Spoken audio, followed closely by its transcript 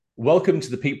Welcome to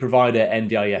the Peak Provider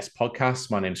NDIS podcast.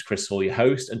 My name is Chris Hall, your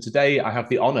host, and today I have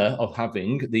the honor of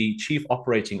having the Chief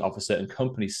Operating Officer and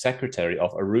Company Secretary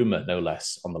of Aruma, no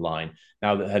less, on the line.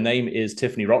 Now, her name is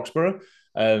Tiffany Roxburgh,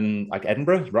 like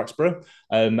Edinburgh, Roxburgh,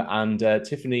 and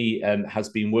Tiffany has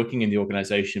been working in the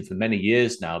organization for many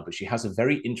years now, but she has a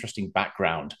very interesting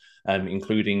background,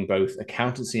 including both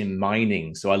accountancy and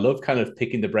mining. So I love kind of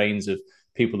picking the brains of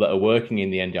people that are working in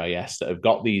the NDIS that have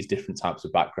got these different types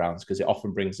of backgrounds because it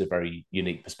often brings a very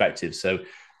unique perspective. So,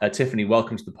 Tiffany,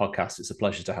 welcome to the podcast. It's a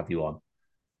pleasure to have you on.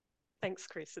 Thanks,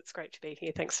 Chris. It's great to be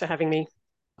here. Thanks for having me.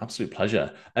 Absolute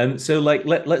pleasure. So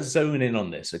let's zone in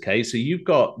on this, okay? So you've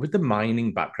got with the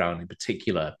mining background in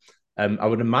particular. I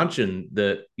would imagine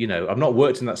that I've not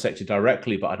worked in that sector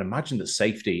directly, but I'd imagine that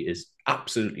safety is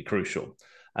absolutely crucial.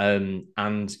 And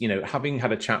having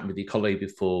had a chat with your colleague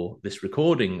before this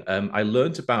recording, I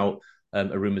learned about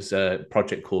Aruma's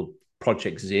project called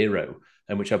Project Zero,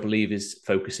 and which I believe is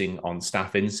focusing on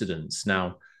staff incidents.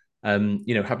 Now,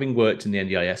 having worked in the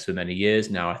NDIS for many years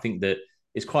now, I think that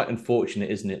it's quite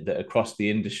unfortunate, isn't it, that across the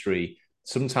industry,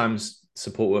 sometimes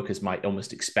support workers might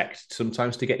almost expect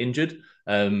sometimes to get injured.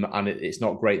 And it's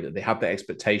not great that they have that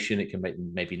expectation. It can make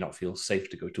them maybe not feel safe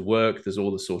to go to work. There's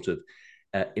all the sort of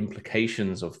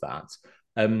implications of that.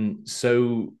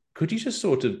 So could you just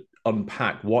sort of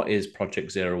unpack what is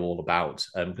Project Zero all about?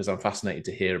 Because I'm fascinated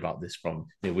to hear about this from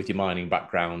with your mining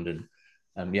background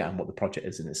and what the project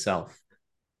is in itself.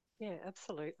 Yeah,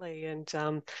 absolutely. And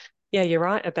yeah, you're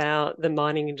right about the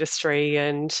mining industry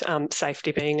and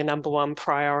safety being a number one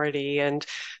priority. And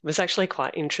it was actually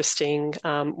quite interesting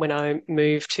when I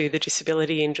moved to the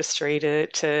disability industry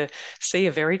to see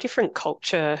a very different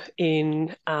culture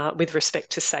in with respect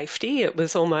to safety. It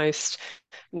was almost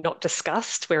not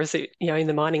discussed, whereas in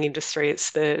the mining industry,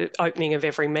 it's the opening of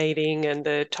every meeting and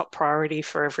the top priority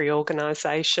for every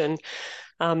organisation.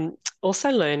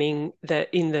 Also learning that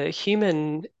in the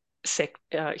human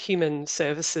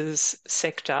services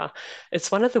sector,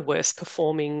 it's one of the worst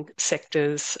performing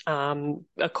sectors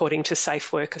according to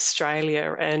Safe Work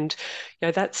Australia. And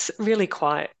that's really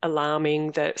quite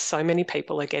alarming that so many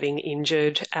people are getting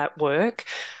injured at work.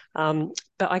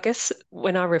 But I guess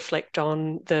when I reflect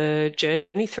on the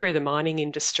journey through the mining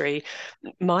industry,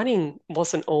 mining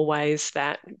wasn't always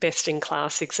that best in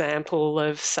class example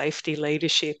of safety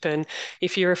leadership. And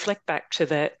if you reflect back to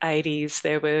the 80s,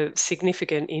 there were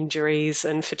significant injuries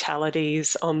and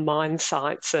fatalities on mine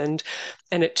sites, and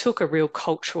it took a real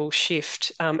cultural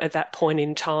shift at that point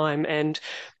in time. And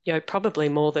probably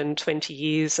more than 20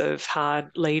 years of hard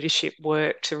leadership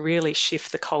work to really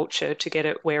shift the culture to get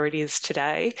it where it is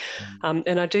today.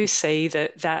 And I do see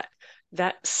that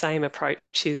same approach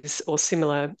is, or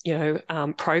similar,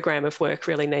 program of work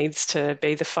really needs to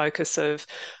be the focus of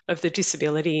the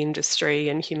disability industry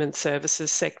and human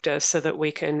services sector, so that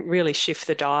we can really shift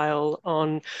the dial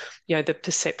on, the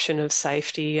perception of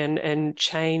safety and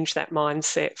change that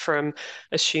mindset from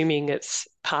assuming it's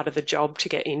part of the job to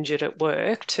get injured at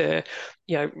work to,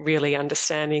 really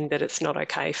understanding that it's not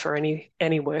okay for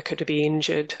any worker to be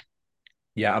injured.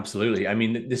 Yeah, absolutely. I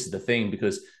mean, this is the thing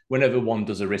because whenever one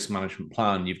does a risk management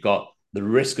plan, you've got the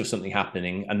risk of something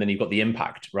happening and then you've got the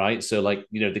impact, right? So, like,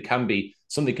 there can be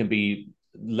something can be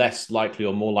less likely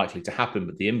or more likely to happen,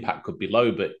 but the impact could be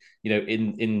low. But,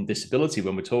 in disability,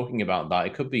 when we're talking about that,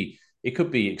 it could be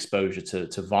exposure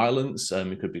to violence,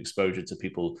 it could be exposure to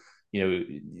people,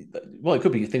 well, it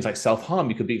could be things like self-harm.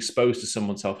 You could be exposed to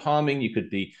someone self-harming, you could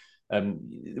be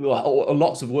well,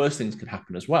 lots of worse things can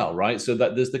happen as well, right? So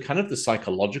that there's the kind of the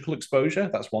psychological exposure.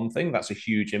 That's one thing. That's a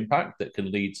huge impact that can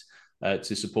lead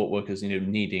to support workers,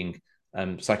 needing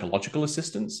psychological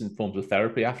assistance in forms of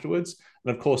therapy afterwards.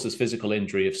 And of course, there's physical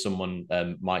injury if someone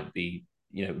might be,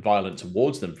 violent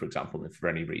towards them, for example, for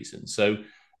any reason. So,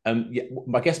 yeah,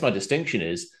 I guess my distinction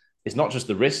is it's not just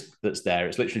the risk that's there;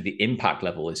 it's literally the impact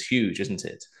level is huge, isn't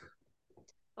it?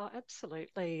 Oh,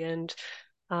 absolutely. And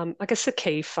I guess the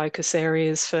key focus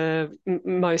areas for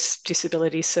most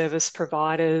disability service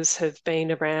providers have been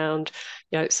around,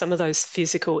 some of those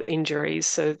physical injuries.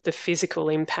 So the physical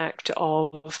impact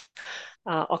of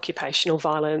occupational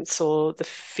violence, or the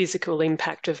physical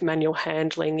impact of manual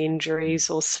handling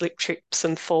injuries or slip trips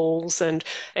and falls, and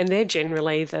they're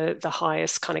generally the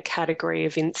highest kind of category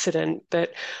of incident.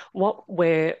 But what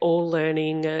we're all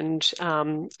learning, and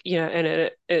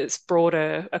it's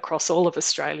broader across all of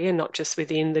Australia, not just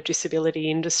within the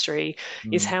disability industry,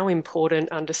 is Mm. how important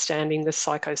understanding the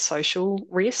psychosocial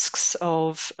risks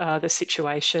of the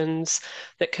situations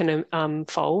that can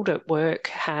unfold at work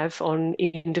have on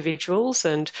individuals.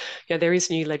 And there is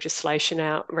new legislation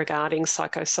out regarding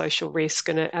psychosocial risk,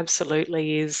 and it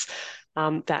absolutely is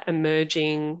that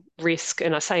emerging risk.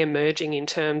 And I say emerging in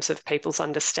terms of people's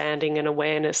understanding and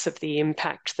awareness of the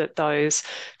impact that those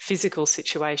physical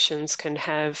situations can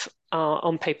have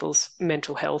on people's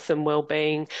mental health and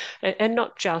well-being, and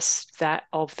not just that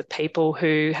of the people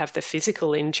who have the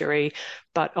physical injury,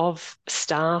 but of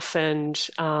staff and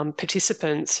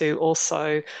participants who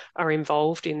also are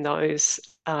involved in those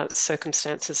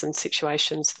circumstances and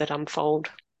situations that unfold.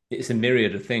 It's a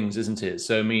myriad of things, isn't it?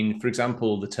 So, I mean, for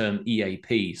example, the term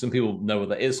EAP, some people know what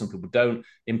that is, some people don't.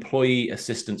 Employee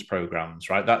assistance programs,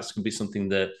 right? That's going to be something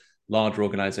that larger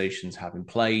organizations have in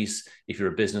place. If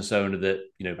you're a business owner that,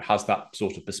 has that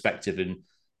sort of perspective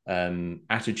and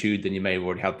attitude, then you may have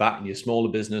already had that in your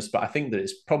smaller business. But I think that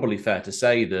it's probably fair to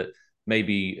say that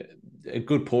maybe a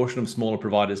good portion of smaller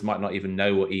providers might not even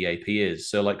know what EAP is.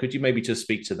 So, like, could you maybe just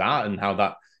speak to that and how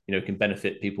that, can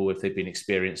benefit people if they've been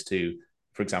experienced to,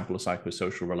 for example, a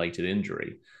psychosocial related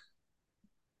injury?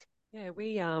 Yeah,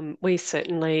 we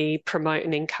certainly promote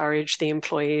and encourage the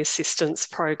employee assistance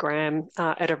program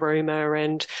at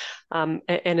Aruma,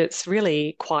 and it's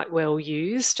really quite well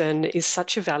used and is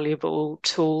such a valuable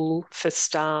tool for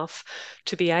staff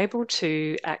to be able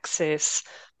to access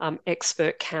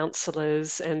expert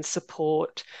counsellors and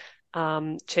support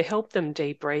to help them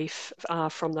debrief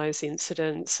from those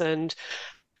incidents. And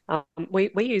we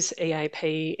use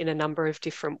EAP in a number of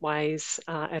different ways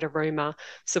at Aruma.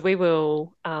 So we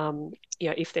will,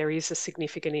 if there is a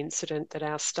significant incident that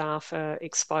our staff are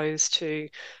exposed to,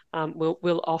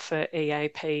 we'll offer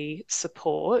EAP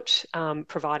support,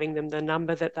 providing them the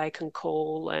number that they can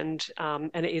call, and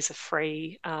it is a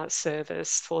free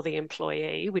service for the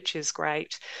employee, which is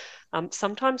great.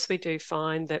 Sometimes we do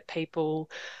find that people,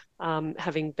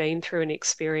 having been through an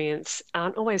experience,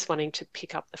 aren't always wanting to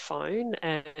pick up the phone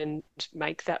and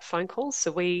make that phone call. So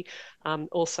we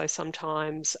also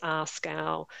sometimes ask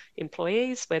our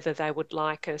employees whether they would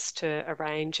like us to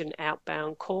arrange an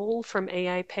outbound call from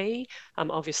EAP,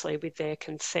 obviously with their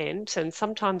consent. And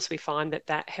sometimes we find that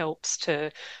that helps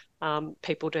to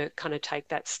people to kind of take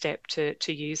that step to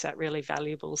use that really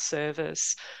valuable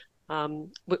service.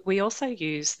 We also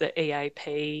use the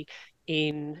EAP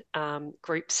in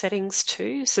group settings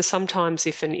too. So sometimes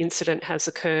if an incident has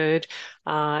occurred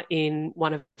in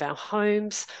one of our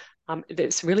homes,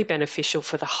 it's really beneficial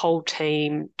for the whole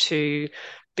team to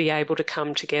be able to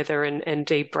come together and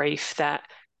debrief that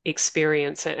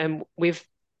experience. And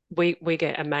we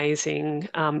get amazing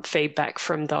feedback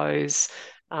from those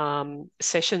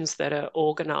sessions that are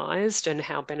organised, and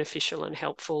how beneficial and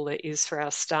helpful it is for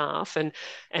our staff,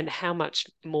 and how much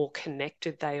more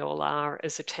connected they all are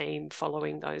as a team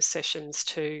following those sessions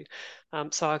too.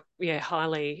 So I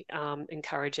highly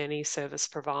encourage any service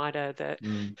provider that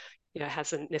Mm.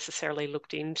 hasn't necessarily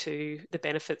looked into the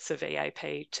benefits of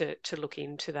EAP to look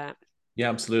into that. Yeah,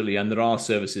 absolutely. And there are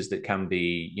services that can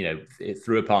be,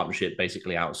 through a partnership,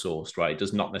 basically outsourced, right? It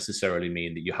does not necessarily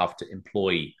mean that you have to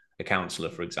employ a counselor,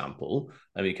 for example.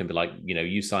 I mean, it can be like,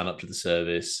 you sign up to the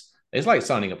service. It's like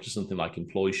signing up to something like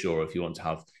EmploySure if you want to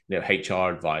have,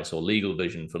 HR advice or Legal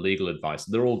Vision for legal advice.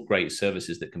 They're all great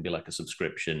services that can be like a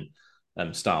subscription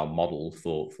style model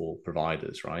for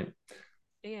providers, right?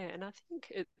 Yeah, and I think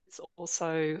it's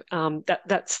also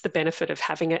that's the benefit of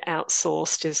having it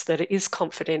outsourced, is that it is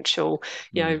confidential.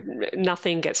 Mm.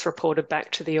 Nothing gets reported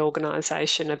back to the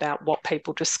organisation about what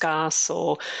people discuss,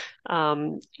 or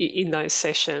in those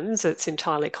sessions. It's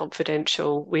entirely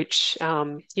confidential, which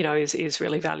is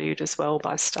really valued as well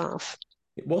by staff.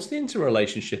 What's the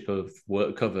interrelationship of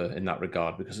work cover in that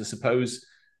regard? Because I suppose,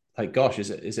 like, gosh, is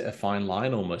it a fine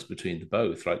line almost between the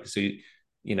both, right? So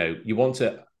you want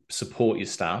to support your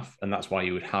staff, and that's why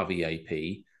you would have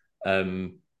EAP. I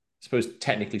suppose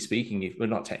technically speaking, if well,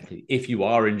 not technically, if you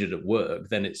are injured at work,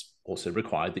 then it's also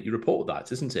required that you report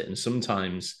that, isn't it? And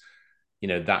sometimes,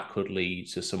 that could lead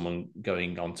to someone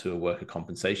going onto a worker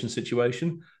compensation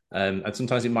situation, and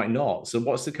sometimes it might not. So,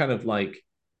 what's the kind of like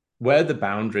where are the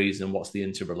boundaries and what's the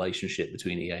interrelationship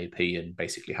between EAP and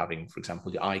basically having, for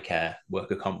example, your eye care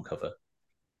worker comp cover?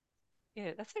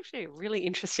 Yeah, that's actually a really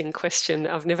interesting question.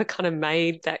 I've never kind of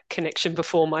made that connection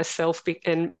before myself,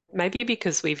 and maybe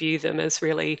because we view them as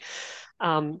really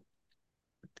um,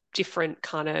 different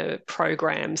kind of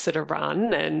programs that are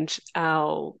run, and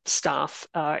our staff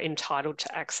are entitled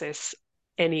to access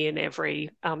any and every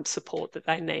support that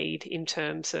they need in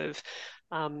terms of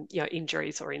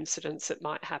injuries or incidents that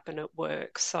might happen at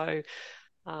work. So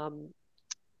um,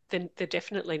 they're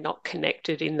definitely not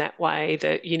connected in that way,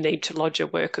 that you need to lodge a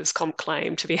workers' comp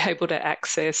claim to be able to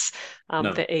access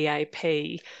No. the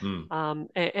EAP. Mm.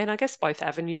 And I guess both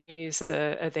avenues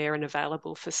are there and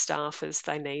available for staff as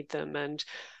they need them. And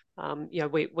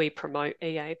We promote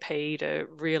EAP to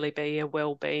really be a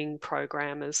wellbeing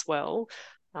program as well.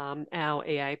 Our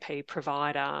EAP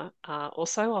provider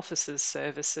also offers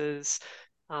services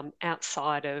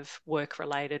outside of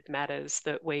work-related matters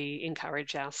that we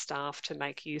encourage our staff to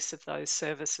make use of those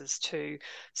services too,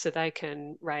 so they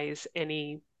can raise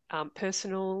any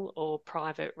personal or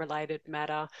private related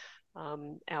matter.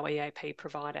 Our EAP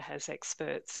provider has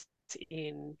experts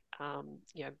in,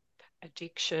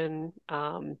 addiction,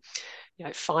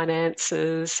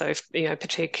 finances. So,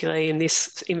 particularly in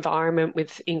this environment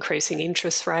with increasing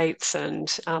interest rates and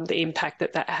the impact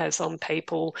that that has on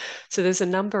people. So there's a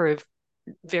number of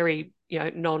very,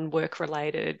 non-work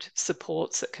related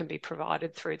supports that can be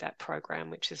provided through that program,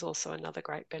 which is also another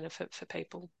great benefit for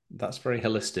people. That's very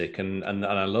holistic, and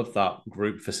I love that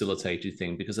group facilitated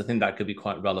thing, because I think that could be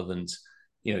quite relevant,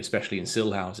 especially in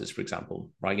still houses, for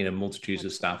example, right? Multitudes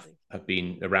of staff Absolutely. have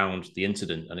been around the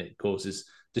incident, and it causes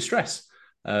distress,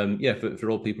 for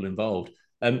all people involved.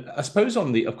 I suppose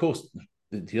of course,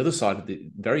 the other side of the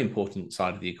very important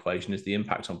side of the equation is the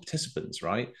impact on participants,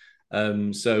 right?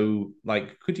 So,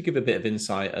 like, could you give a bit of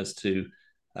insight as to,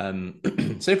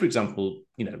 say, for example,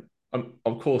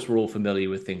 of course, we're all familiar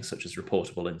with things such as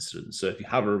reportable incidents. So if you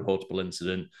have a reportable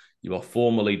incident, you are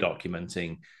formally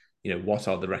documenting, what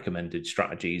are the recommended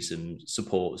strategies and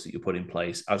supports that you put in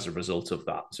place as a result of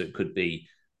that. So it could be,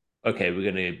 okay, we're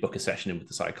going to book a session in with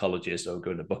the psychologist, or we're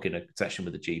going to book in a session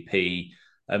with the GP.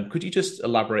 Could you just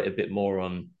elaborate a bit more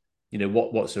on,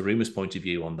 what's Aruma's point of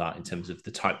view on that in terms of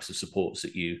the types of supports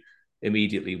that you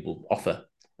immediately will offer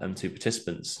to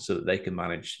participants so that they can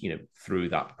manage, through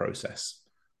that process?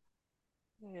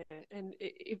 Yeah, and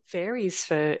it varies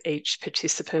for each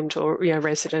participant or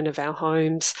resident of our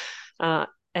homes.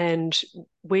 And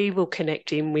we will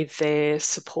connect in with their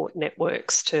support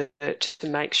networks to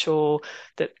make sure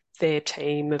that their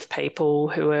team of people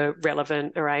who are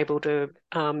relevant are able to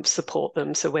support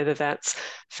them. So whether that's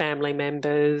family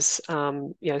members,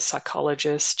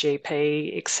 psychologists,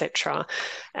 GP, etc.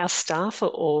 Our staff are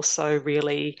also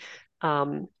really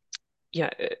you know,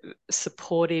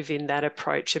 supportive in that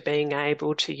approach of being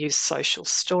able to use social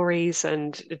stories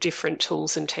and different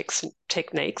tools and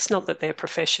techniques. Not that they're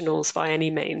professionals by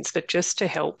any means, but just to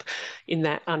help in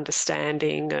that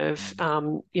understanding of,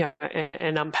 and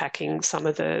unpacking some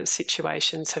of the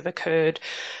situations have occurred.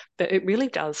 But it really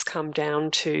does come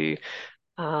down to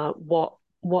what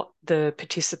the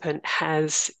participant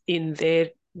has in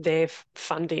their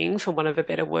funding, for want of a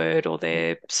better word, or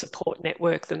their support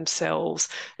network themselves,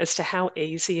 as to how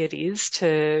easy it is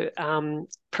to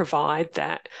provide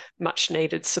that much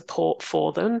needed support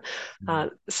for them.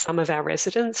 Some of our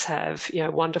residents have,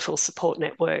 wonderful support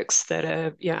networks that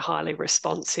are, highly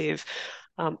responsive,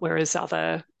 whereas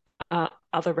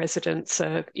other residents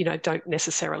are, don't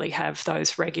necessarily have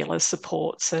those regular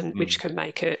supports, and which can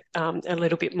make it a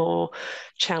little bit more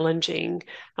challenging.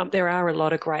 There are a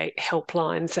lot of great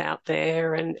helplines out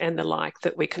there and the like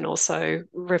that we can also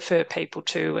refer people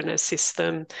to and assist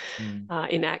them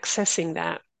in accessing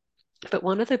that. But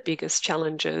one of the biggest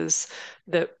challenges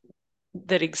that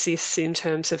exists in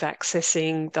terms of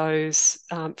accessing those,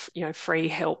 free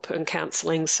help and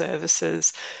counselling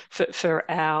services for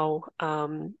our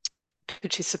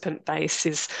participant base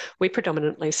is we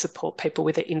predominantly support people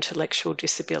with an intellectual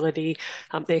disability.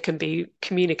 There can be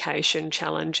communication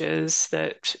challenges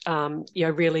that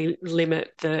really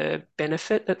limit the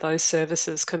benefit that those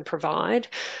services can provide.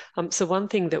 So one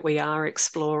thing that we are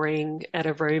exploring at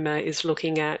Aruma is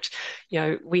looking at,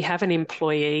 we have an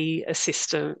employee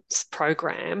assistance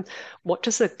program. What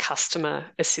does a customer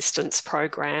assistance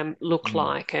program look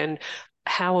like? And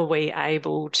how are we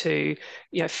able to,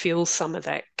 fill some of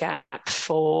that gap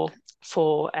for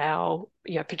our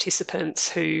participants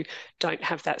who don't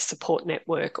have that support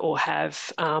network or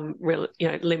have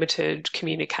limited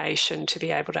communication to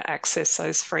be able to access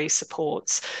those free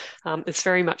supports. It's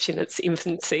very much in its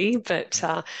infancy, but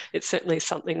it's certainly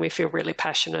something we feel really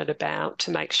passionate about,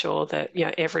 to make sure that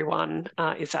everyone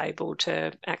is able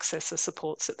to access the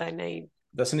supports that they need.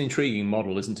 That's an intriguing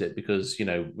model, isn't it? Because,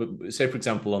 say, for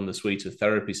example, on the suite of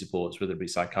therapy supports, whether it be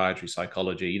psychiatry,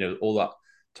 psychology, all that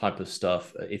type of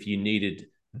stuff, if you needed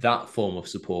that form of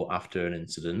support after an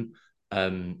incident,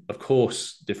 of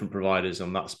course, different providers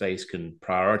on that space can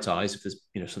prioritize. If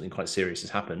there's, something quite serious has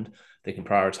happened, they can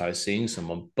prioritize seeing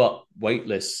someone. But wait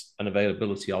lists and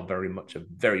availability are very much a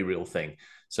very real thing.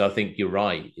 So I think you're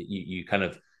right. You kind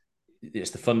of,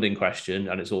 it's the funding question,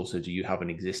 and it's also, do you have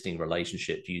an existing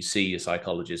relationship? Do you see a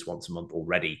psychologist once a month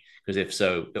already? Because if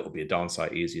so, it will be a darn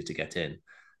sight easier to get in.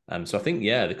 So I think,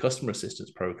 yeah, the customer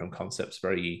assistance program concept's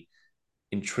very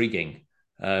intriguing.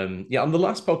 Yeah, on the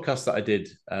last podcast that I did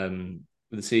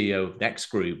with the CEO of Next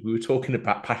Group, we were talking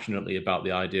about passionately about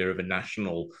the idea of a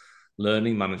national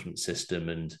learning management system,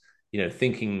 and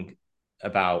thinking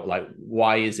about like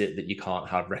why is it that you can't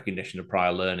have recognition of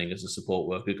prior learning as a support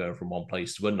worker going from one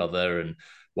place to another, and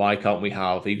why can't we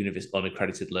have, even if it's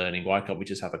unaccredited learning, why can't we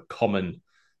just have a common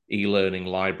e-learning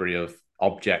library of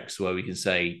objects where we can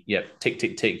say, yep, tick,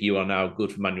 tick, tick, you are now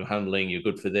good for manual handling, you're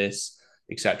good for this,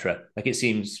 etc. Like, it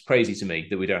seems crazy to me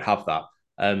that we don't have that.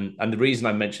 And the reason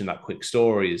I mentioned that quick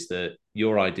story is that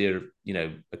your idea of,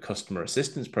 a customer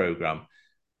assistance program,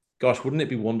 gosh, wouldn't it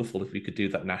be wonderful if we could do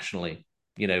that nationally,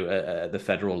 at the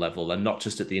federal level and not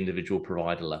just at the individual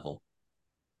provider level?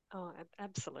 Oh,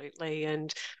 absolutely.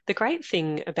 And the great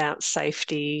thing about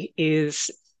safety is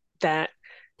that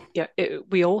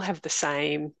we all have the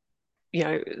same you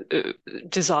know, uh,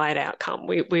 desired outcome.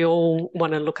 We all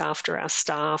want to look after our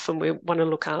staff, and we want to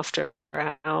look after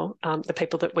our the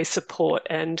people that we support.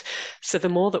 And so the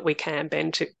more that we can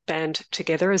band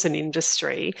together as an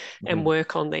industry and Mm-hmm.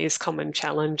 work on these common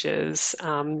challenges,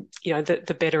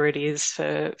 the better it is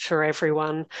for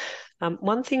everyone.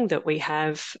 One thing that we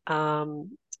have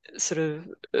sort of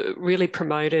really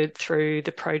promoted through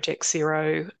the Project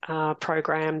Zero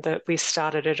program that we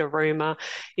started at Aruma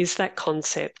is that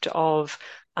concept of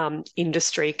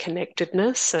industry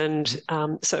connectedness. And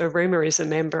so Aruma is a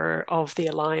member of the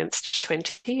Alliance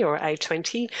 20 or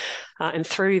A20. And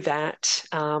through that,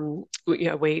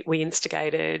 we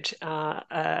instigated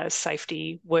a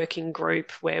safety working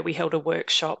group where we held a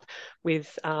workshop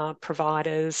with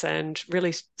providers and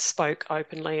really spoke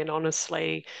openly and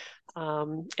honestly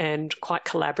and quite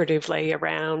collaboratively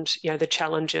around the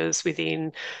challenges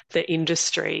within the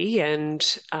industry, and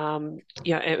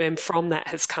from that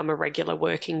has come a regular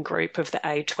working group of the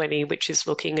A20, which is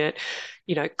looking at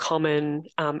common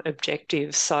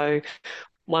objectives. So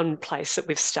one place that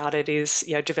we've started is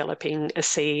developing a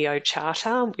CEO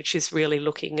charter, which is really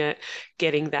looking at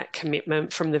getting that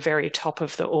commitment from the very top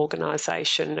of the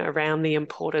organisation around the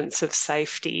importance of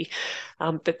safety.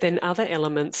 But then other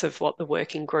elements of what the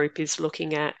working group is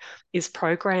looking at is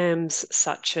programs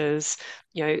such as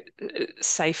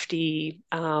safety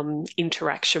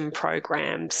interaction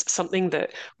programs, something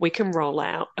that we can roll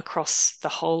out across the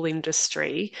whole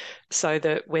industry so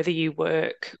that whether you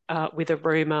work with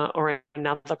Aruma or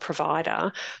another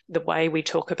provider, the way we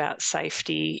talk about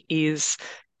safety is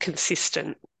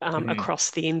consistent Mm-hmm.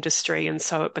 across the industry. And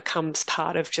so it becomes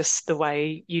part of just the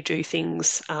way you do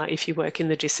things if you work in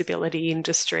the disability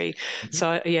industry. Mm-hmm.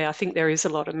 So, yeah, I think there is a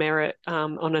lot of merit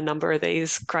on a number of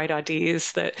these great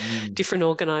ideas that Mm. different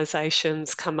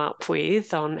organisations come up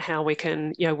with on how we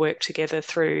can work together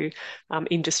through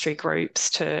industry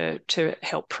groups to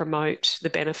help promote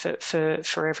the benefit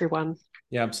for everyone.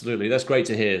 Yeah, absolutely. That's great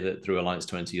to hear that through Alliance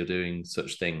 20 you're doing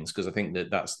such things, because I think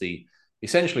that that's the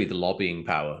essentially the lobbying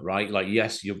power, right? Like,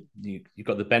 yes, you've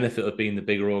got the benefit of being the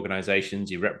bigger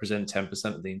organizations. You represent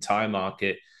 10% of the entire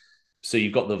market, so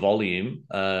you've got the volume,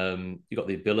 you've got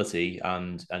the ability,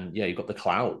 and yeah, you've got the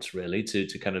clout really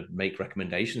to kind of make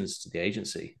recommendations to the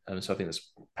agency. So I think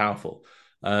that's powerful.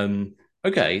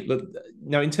 Okay, look,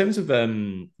 now in terms of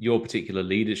your particular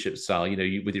leadership style,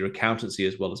 with your accountancy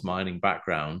as well as mining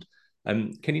background,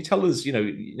 can you tell us,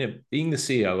 being the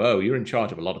COO, you're in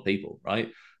charge of a lot of people,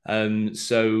 right?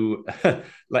 So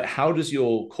like, how does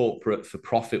your corporate for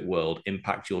profit world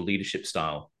impact your leadership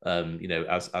style,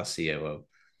 as COO?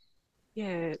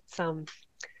 Yeah, it's I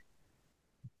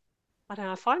don't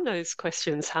know, I find those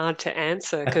questions hard to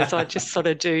answer because I just sort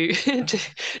of do,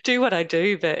 do what I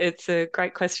do, but it's a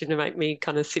great question to make me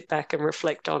kind of sit back and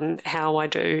reflect on how I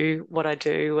do what I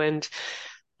do. And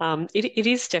it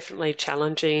is definitely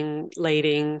challenging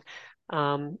leading,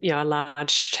 a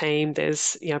large team.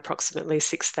 There's, approximately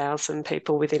 6,000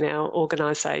 people within our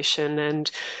organisation, and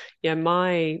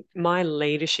my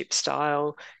leadership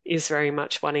style is very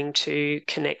much wanting to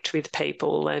connect with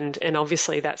people, and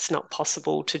obviously that's not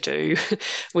possible to do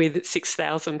with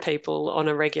 6,000 people on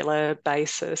a regular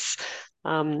basis.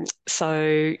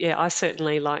 So yeah, I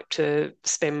certainly like to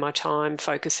spend my time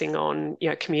focusing on,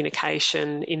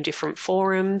 communication in different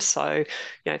forums. So,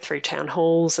 through town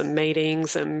halls and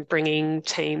meetings and bringing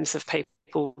teams of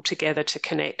people together to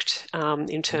connect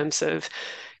in terms of,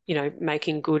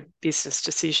 making good business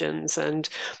decisions.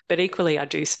 But equally, I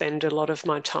do spend a lot of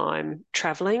my time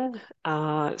traveling.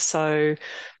 So,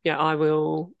 I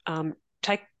will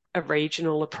take a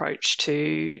regional approach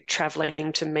to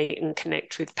traveling to meet and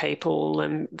connect with people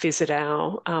and visit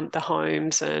our the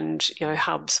homes and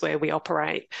hubs where we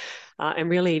operate, and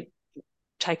really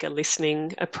take a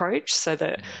listening approach so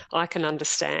that I can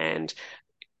understand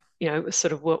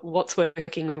sort of what's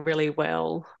working really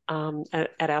well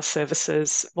at our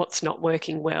services, what's not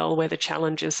working well, where the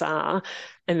challenges are,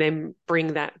 and then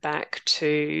bring that back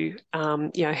to,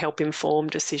 help inform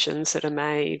decisions that are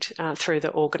made through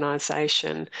the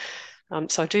organisation.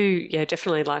 So I do, yeah,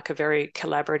 definitely like a very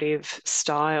collaborative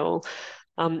style.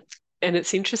 Um, and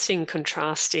it's interesting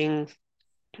contrasting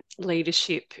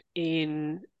leadership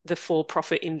in the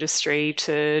for-profit industry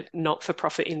to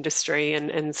not-for-profit industry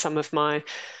and some of my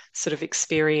sort of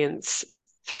experience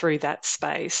through that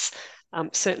space.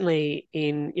 Certainly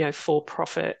in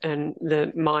for-profit and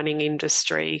the mining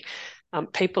industry,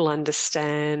 people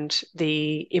understand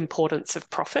the importance of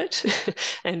profit.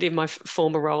 And in my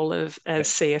former role as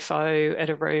CFO at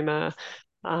Aruma,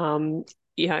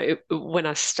 when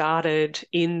I started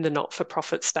in the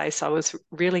not-for-profit space, I was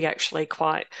really actually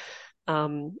quite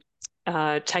um,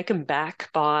 taken back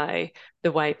by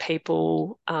the way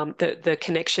people, the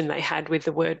connection they had with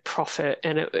the word profit.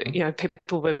 And,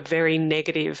 people were very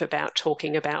negative about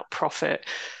talking about profit.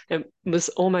 It was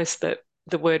almost that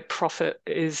the word profit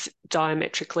is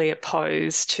diametrically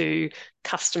opposed to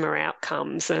customer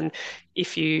outcomes. And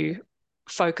if you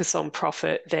focus on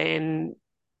profit, then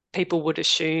people would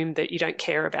assume that you don't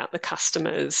care about the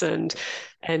customers. And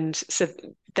so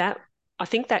that, I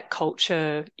think that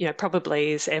culture,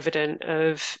 probably is evident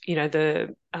of,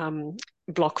 the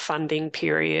block funding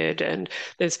period. And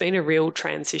there's been a real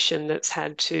transition that's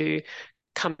had to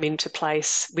come into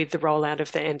place with the rollout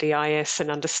of the NDIS and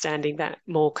understanding that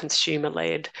more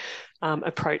consumer-led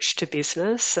approach to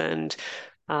business. And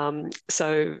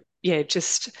so, yeah,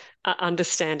 just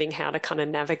understanding how to kind of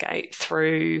navigate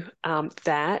through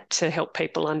that to help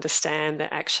people understand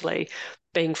that actually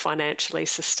being financially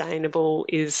sustainable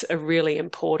is a really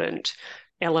important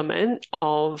element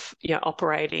of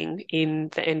operating in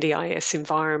the NDIS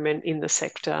environment in the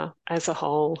sector as a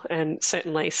whole, and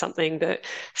certainly something that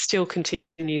still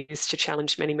continues to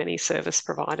challenge many, many service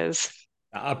providers.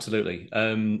 Absolutely.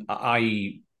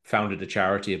 I founded a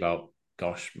charity about,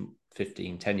 gosh,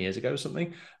 15, 10 years ago or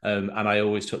something. And I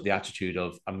always took the attitude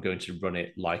of I'm going to run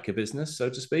it like a business,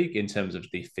 so to speak, in terms of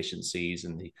the efficiencies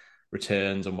and the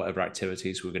returns on whatever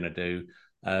activities we're going to do.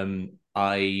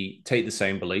 I take the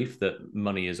same belief that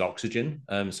money is oxygen.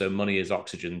 So money is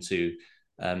oxygen to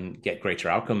get greater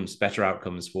outcomes, better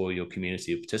outcomes for your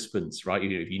community of participants, right?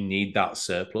 If you need that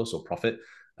surplus or profit,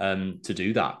 to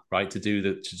do that, right? To do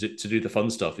the fun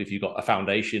stuff. If you've got a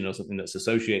foundation or something that's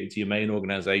associated to your main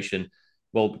organization,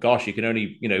 well, gosh, you can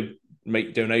only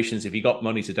make donations if you got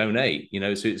money to donate.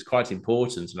 So it's quite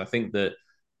important. And I think that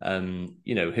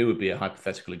who would be a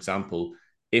hypothetical example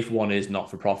if one is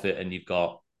not for profit and you've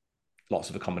got lots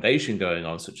of accommodation going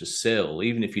on, such as SIL,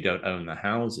 even if you don't own the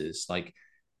houses, like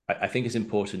I think it's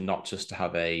important not just to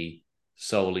have a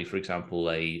solely, for example,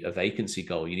 a vacancy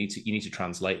goal. You need to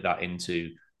translate that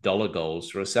into dollar goals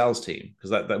for a sales team,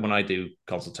 because that when I do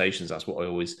consultations, that's what I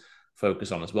always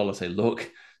focus on as well. I say, look,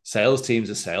 sales teams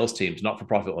are sales teams, not for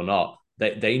profit or not.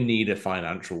 They need a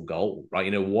financial goal,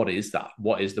 right? What is that?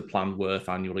 What is the plan worth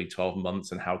annually, 12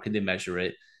 months, and how can they measure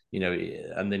it?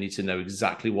 And they need to know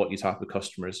exactly what your type of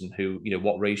customers and who,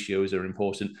 what ratios are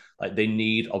important. Like they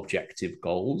need objective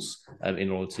goals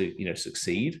in order to,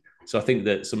 succeed. So I think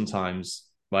that sometimes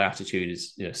my attitude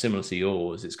is, similar to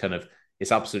yours.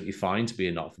 It's absolutely fine to be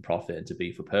a not-for-profit and to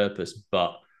be for purpose,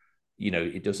 but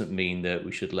it doesn't mean that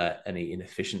we should let any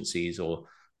inefficiencies or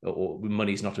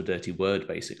money's not a dirty word,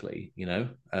 basically.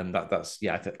 That's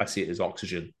I see it as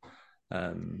oxygen.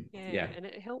 Yeah, Yeah. and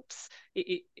it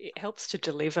helps to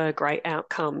deliver great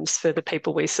outcomes for the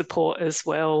people we support as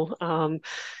well.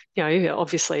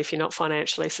 Obviously, if you're not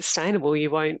financially sustainable, you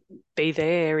won't be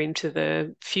there into the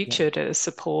Yeah. future to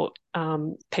support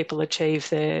people achieve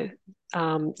their,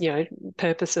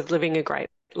 purpose of living a great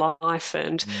life.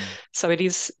 And Mm. so it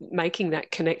is making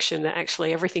that connection that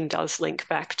actually everything does link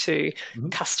back to Mm-hmm.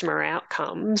 customer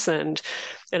outcomes. And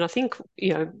I think,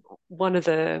 one of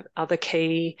the other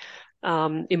key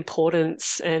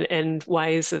importance and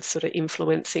ways of sort of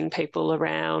influencing people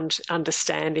around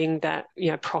understanding that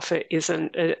profit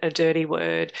isn't a dirty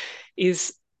word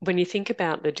is when you think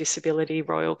about the Disability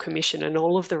Royal Commission and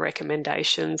all of the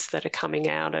recommendations that are coming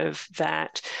out of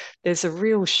that, there's a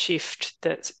real shift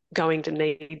that's going to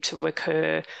need to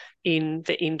occur in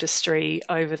the industry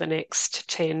over the next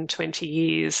 10, 20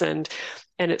 years. And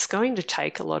it's going to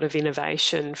take a lot of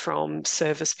innovation from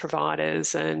service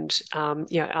providers and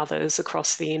others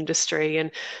across the industry.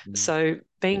 And Mm. so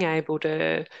being able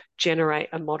to generate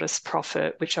a modest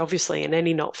profit, which obviously in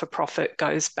any not-for-profit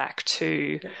goes back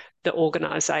to the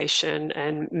organisation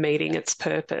and meeting its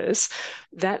purpose,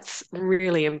 that's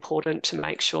really important to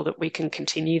make sure that we can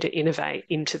continue to innovate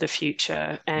into the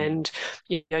future and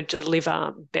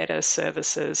deliver better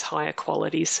services, higher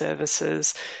quality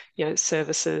services,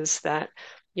 services that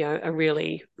are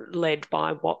really led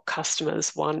by what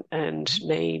customers want and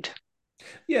need.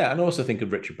 Yeah, and also think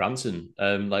of Richard Branson.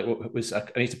 Like what was I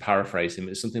need to paraphrase him.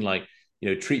 It's something like,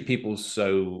 treat people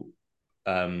so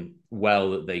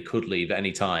well that they could leave at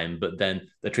any time, but then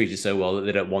they're treated so well that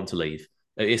they don't want to leave.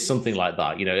 It's something like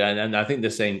that, and I think the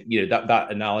same,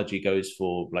 that analogy goes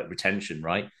for like retention,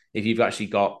 right? If you've actually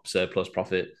got surplus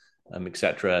profit,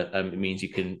 etc., it means you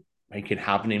can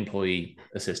have an employee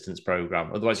assistance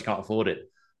program. Otherwise, you can't afford it.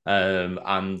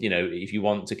 And if you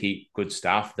want to keep good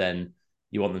staff, then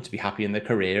you want them to be happy in their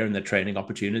career and their training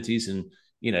opportunities, and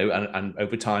and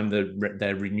over time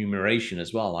their remuneration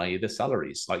as well, i.e. their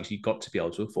salaries. Like, you've got to be able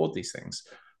to afford these things.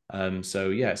 So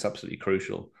yeah, it's absolutely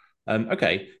crucial.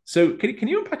 Okay, so can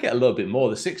you unpack it a little bit more?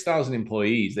 The 6,000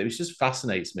 employees, it just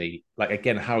fascinates me. Like,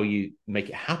 again, how you make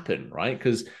it happen, right?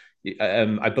 Because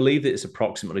I believe that it's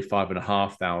approximately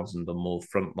 5,500 or more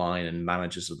frontline and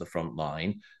managers of the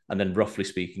frontline, and then roughly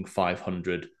speaking,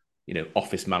 500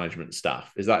 office management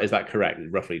staff. Is that correct,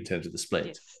 roughly, in terms of the split?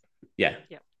 Yes. Yeah.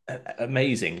 Yeah.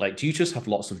 Amazing. Like, do you just have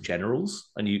lots of generals,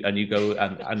 and you go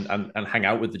and hang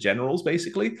out with the generals,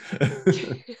 basically?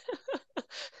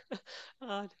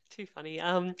 Oh, too funny.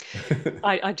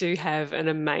 I do have an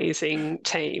amazing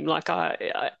team. Like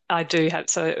I do have,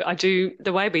 so I do,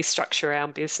 the way we structure our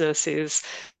business is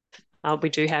we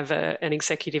do have an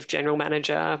executive general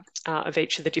manager of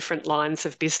each of the different lines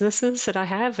of businesses that I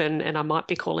have, and I might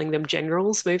be calling them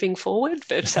generals moving forward.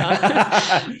 But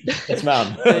Yes,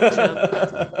 ma'am.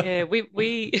 but yeah,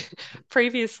 we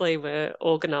previously were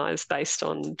organised based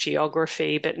on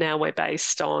geography, but now we're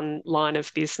based on line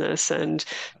of business. And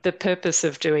the purpose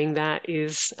of doing that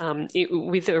is,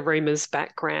 with Aruma's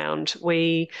background,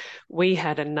 we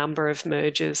had a number of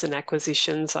mergers and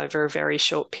acquisitions over a very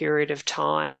short period of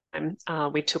time.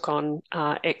 We took on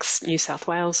ex-New South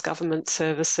Wales government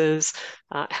services.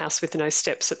 House with No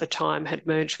Steps at the time had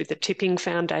merged with the Tipping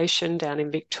Foundation down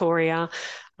in Victoria.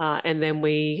 And then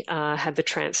we had the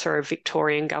transfer of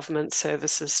Victorian government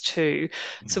services too.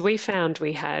 So we found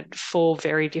we had four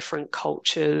very different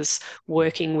cultures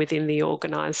working within the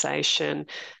organisation.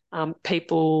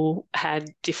 People had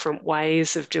different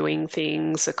ways of doing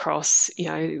things across,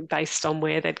 based on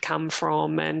where they'd come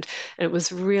from. And it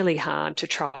was really hard to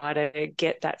try to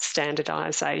get that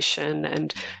standardization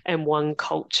and one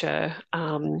culture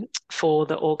for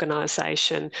the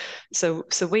organisation. So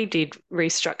we did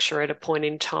restructure at a point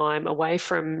in time away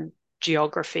from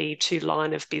geography to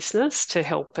line of business to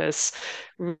help us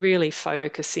really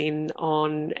focus in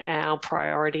on our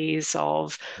priorities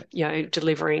of,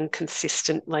 delivering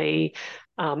consistently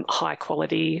high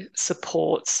quality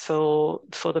supports for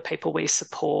the people we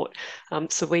support.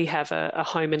 So we have a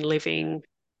home and living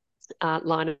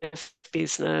line of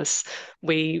business.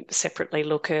 We separately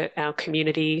look at our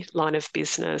community line of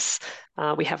business.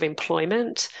 We have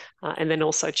employment, and then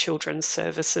also children's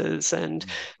services. And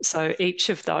so each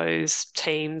of those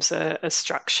teams are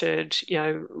structured,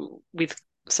 with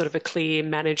sort of a clear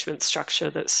management structure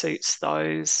that suits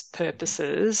those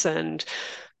purposes. And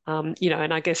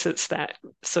and I guess it's that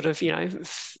sort of,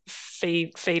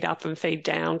 feed up and feed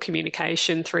down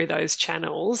communication through those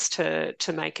channels to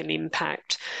make an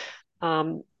impact.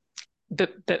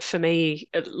 But for me,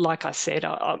 like I said,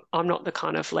 I'm not the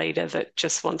kind of leader that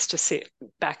just wants to sit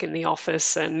back in the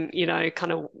office and,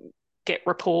 kind of get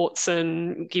reports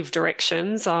and give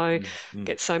directions. I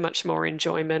get so much more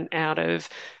enjoyment out of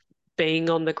being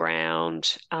on the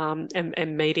ground,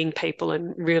 and meeting people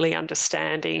and really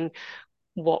understanding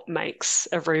what makes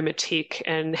Aruma tick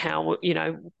and how,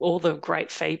 all the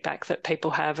great feedback that people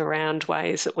have around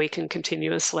ways that we can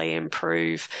continuously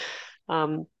improve.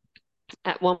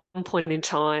 At one point in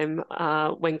time,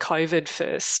 when COVID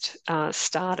first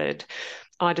started,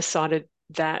 I decided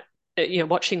that,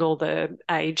 watching all the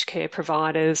aged care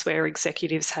providers where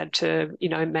executives had to,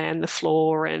 man the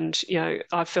floor, and,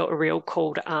 I felt a real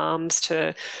call to arms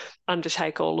to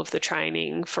undertake all of the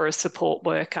training for a support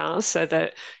worker so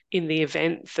that in the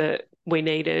event that we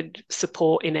needed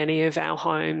support in any of our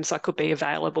homes, I could be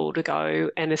available to go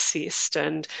and assist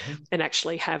and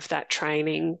actually have that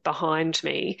training behind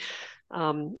me.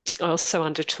 I also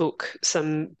undertook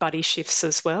some buddy shifts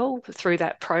as well through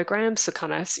that program. So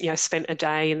kind of, spent a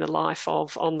day in the life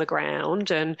of on the ground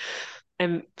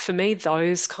And for me,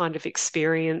 those kind of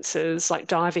experiences, like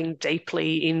diving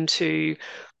deeply into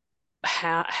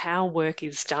how work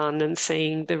is done and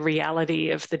seeing the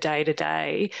reality of the day to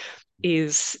day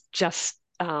is just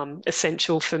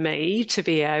essential for me to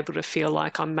be able to feel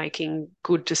like I'm making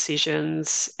good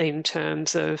decisions in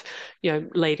terms of,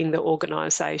 leading the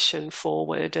organization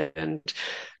forward. And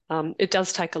it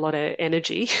does take a lot of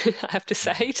energy, I have to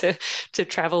say, to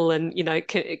travel and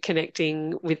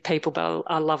connecting with people. But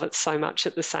I love it so much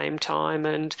at the same time,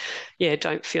 and yeah,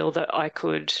 don't feel that I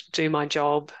could do my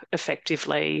job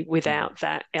effectively without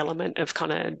that element of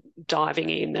kind of diving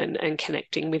in and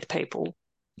connecting with people.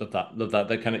 Love that. Love that.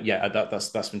 That kind of yeah. That's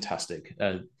fantastic.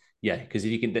 Yeah, because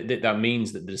if you can, that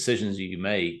means that the decisions you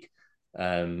make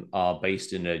are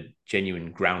based in a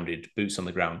genuine, grounded, boots on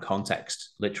the ground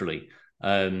context. Literally.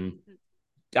 Um,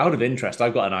 Out of interest,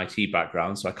 I've got an IT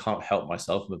background, so I can't help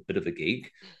myself. I'm a bit of a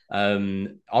geek.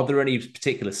 Are there any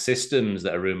particular systems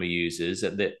that Aruma uses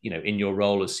that in your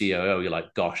role as COO, you're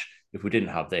like, gosh, if we didn't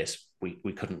have this,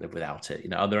 we couldn't live without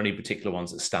it. Are there any particular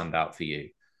ones that stand out for you?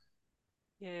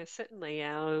 Yeah, certainly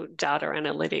our data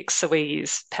analytics. So we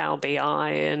use Power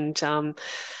BI, and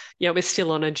yeah, we're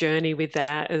still on a journey with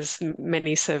that, as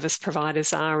many service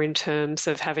providers are, in terms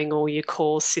of having all your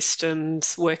core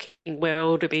systems working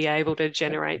well to be able to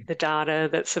generate the data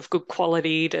that's of good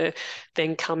quality to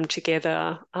then come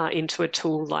together into a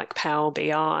tool like Power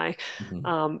BI. Mhm.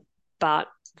 Um, but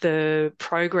the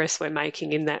progress we're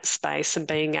making in that space and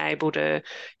being able to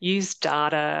use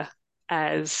data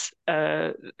as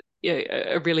a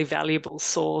really valuable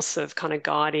source of kind of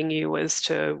guiding you as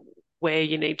to where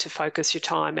you need to focus your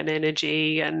time and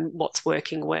energy and what's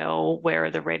working well, where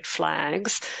are the red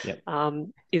flags, Yep.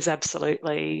 is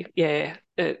absolutely, yeah,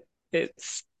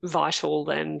 it's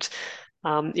vital. And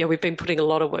yeah, we've been putting a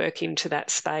lot of work into that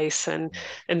space, and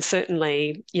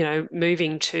certainly,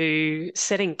 moving to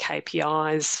setting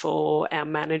KPIs for our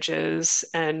managers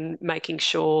and making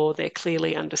sure they're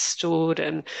clearly understood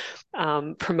and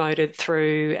promoted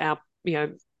through our,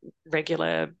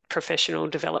 regular professional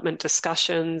development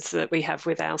discussions that we have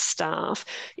with our staff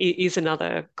is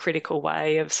another critical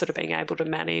way of sort of being able to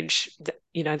manage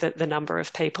the number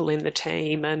of people in the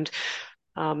team. And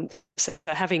so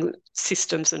having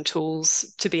systems and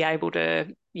tools to be able to,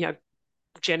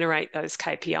 generate those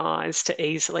KPIs to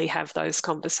easily have those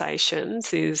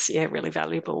conversations is, yeah, really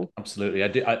valuable. Absolutely.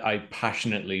 I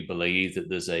passionately believe that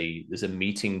there's a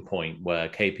meeting point where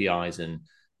KPIs and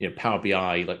Power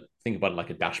BI, like think about it like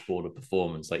a dashboard of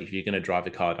performance. Like if you're going to drive a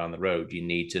car down the road, you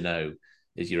need to know,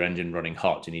 is your engine running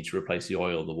hot? Do you need to replace the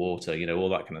oil, the water, all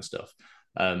that kind of stuff.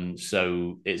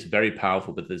 So it's very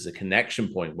powerful, but there's a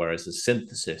connection point, whereas the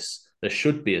synthesis, there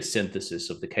should be a synthesis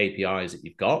of the KPIs that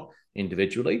you've got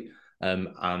individually,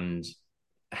 and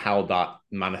how that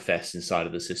manifests inside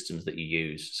of the systems that you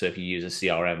use. So if you use a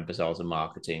CRM for sales and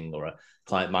marketing, or a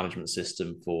client management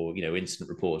system for incident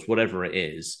reports, whatever it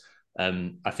is,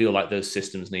 I feel like those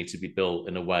systems need to be built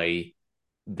in a way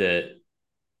that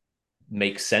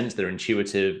makes sense. They're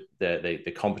intuitive.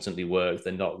 They competently work.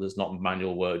 There's not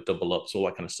manual work, double ups, all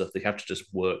that kind of stuff. They have to just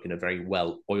work in a very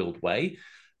well oiled way.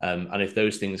 And if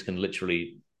those things can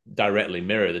literally directly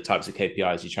mirror the types of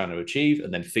KPIs you're trying to achieve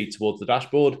and then feed towards the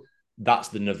dashboard, that's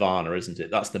the nirvana, isn't it?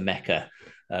 That's the mecca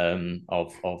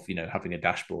of having a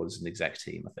dashboard as an exec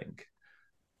team, I think.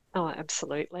 Oh,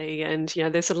 absolutely. And,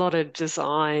 there's a lot of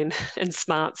design and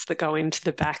smarts that go into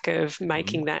the back of Mm-hmm.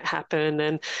 making that happen.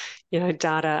 And,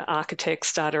 data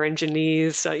architects, data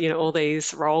engineers, all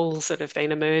these roles that have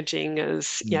been emerging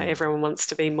as, Mm. everyone wants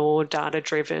to be more data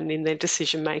driven in their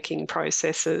decision-making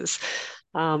processes.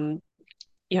 Um,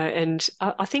 and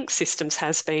I think systems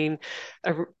has been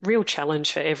a real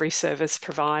challenge for every service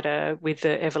provider with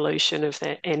the evolution of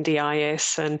the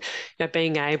NDIS, and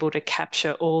being able to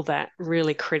capture all that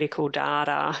really critical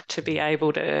data to be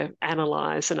able to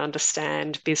analyze and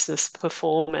understand business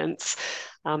performance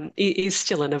is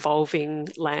still an evolving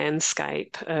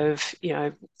landscape of,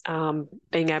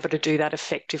 being able to do that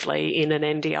effectively in an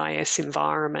NDIS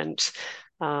environment.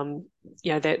 Um,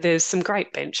 there's some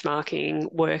great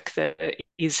benchmarking work that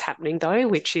is happening though,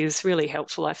 which is really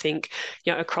helpful, I think,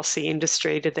 across the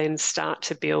industry to then start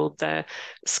to build the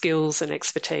skills and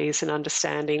expertise and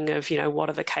understanding of, what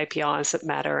are the KPIs that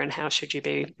matter and how should you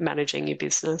be managing your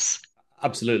business.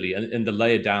 Absolutely, and the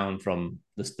layer down from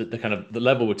the kind of the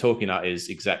level we're talking at is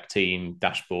exec team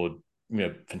dashboard.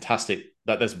 Fantastic.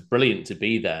 That's brilliant to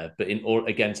be there, but in order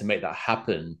again to make that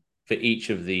happen for each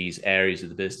of these areas of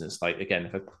the business, like again,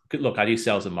 if I could look, I do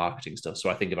sales and marketing stuff, so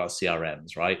I think about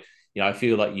CRMs, right? I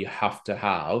feel like you have to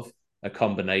have a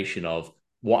combination of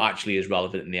what actually is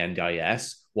relevant in the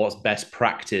NDIS, what's best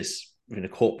practice in a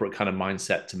corporate kind of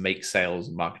mindset to make sales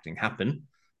and marketing happen.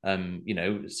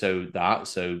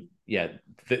 So yeah,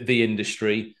 the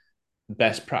industry,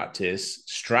 best practice,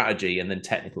 strategy, and then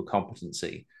technical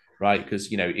competency, right? Because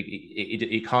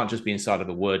it can't just be inside of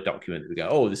a Word document that we go,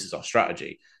 oh, this is our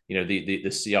strategy. The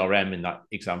CRM in that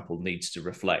example needs to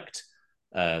reflect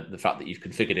the fact that you've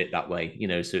configured it that way.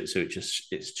 So it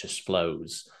just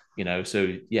flows.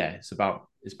 So yeah, it's about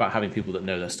having people that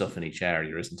know their stuff in each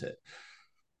area, isn't it?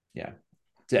 Yeah,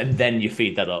 and then you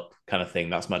feed that up, kind of thing.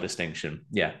 That's my distinction.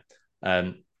 Yeah.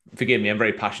 Um, Forgive me, I'm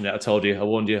very passionate. I told you, I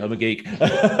warned you, I'm a geek.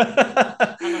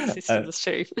 I love systems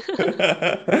too.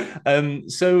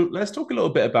 So let's talk a little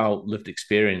bit about lived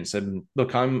experience. And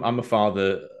look, I'm a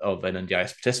father of an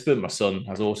NDIS participant. My son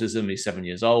has autism. He's 7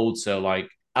 years old. So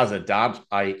like as a dad,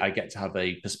 I get to have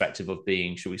a perspective of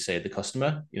being, shall we say, the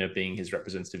customer, being his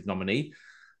representative nominee,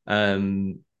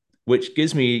 um, which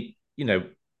gives me,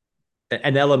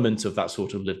 an element of that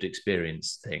sort of lived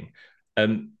experience thing.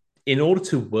 In order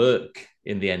to work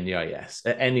in the NDIS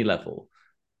at any level,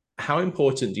 how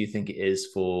important do you think it is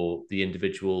for the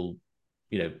individual,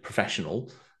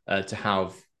 professional, to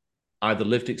have either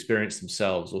lived experience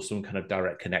themselves or some kind of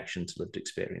direct connection to lived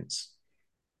experience?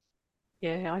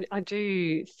 Yeah, I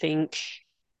do think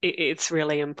it's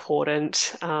really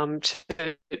important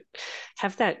to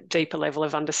have that deeper level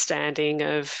of understanding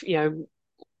of,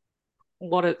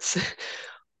 what it's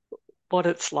what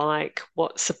it's like,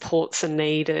 what supports are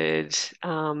needed,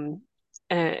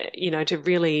 to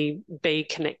really be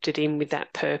connected in with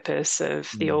that purpose of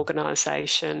the Mm.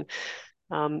 organisation.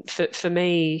 For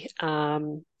me,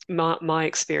 my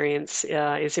experience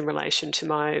is in relation to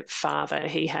my father.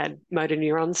 He had motor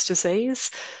neurons disease,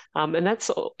 and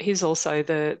he's also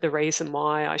the reason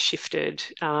why I shifted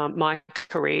my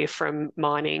career from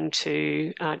mining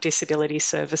to disability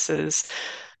services.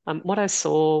 What I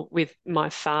saw with my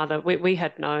father, we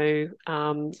had no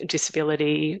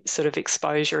disability sort of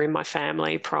exposure in my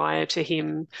family prior to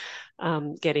him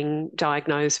getting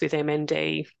diagnosed with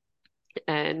MND.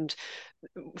 And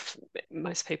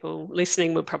most people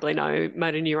listening will probably know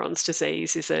motor neurons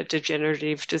disease is a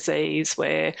degenerative disease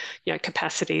where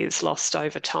capacity is lost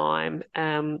over time.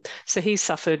 So he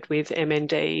suffered with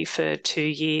MND for 2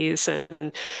 years,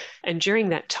 and during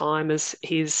that time, as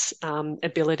his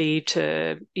ability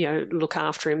to look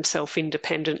after himself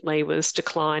independently was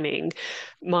declining,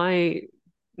 my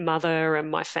mother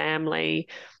and my family,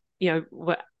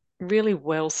 were really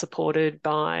well supported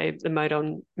by the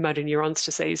Motor Neurons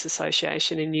Disease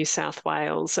Association in New South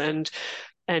Wales, and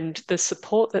the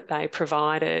support that they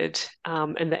provided,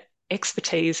 and the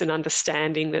expertise and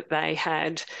understanding that they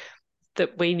had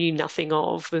that we knew nothing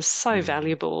of was so Mm.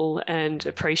 valuable and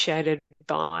appreciated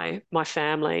by my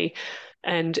family.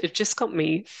 And it just got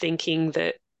me thinking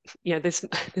that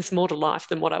there's more to life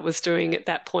than what I was doing at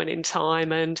that point in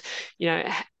time, and you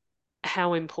know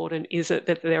how important is it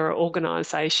that there are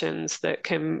organisations that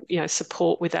can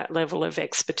support with that level of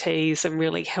expertise and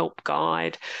really help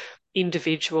guide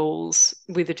individuals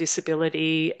with a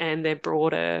disability and their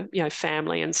broader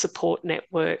family and support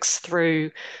networks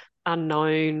through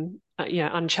unknown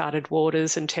uncharted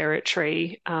waters and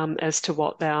territory, as to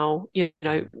what they'll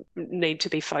need to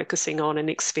be focusing on and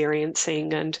experiencing.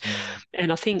 Mm.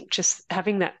 And I think just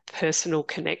having that personal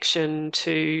connection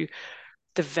to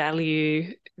the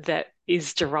value that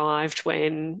is derived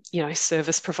when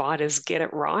service providers get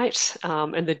it right,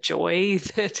 and the joy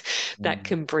that Mm.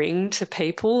 can bring to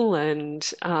people. And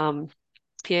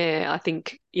yeah, I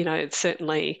think it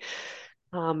certainly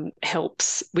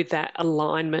helps with that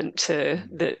alignment to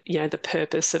Mm. the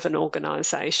purpose of an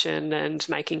organization, and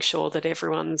making sure that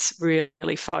everyone's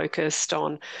really focused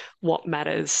on what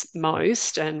matters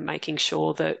most, and making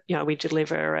sure that we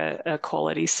deliver a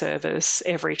quality service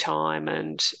every time.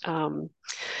 And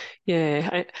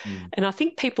yeah, Mm. and I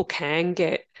think people can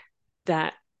get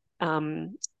that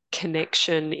um,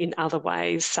 connection in other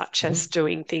ways, such as Mhm.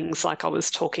 doing things like I was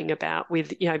talking about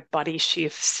with, buddy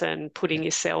shifts and putting Yeah.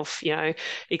 yourself,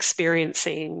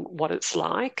 experiencing what it's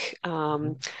like.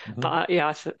 Mhm. Mhm. But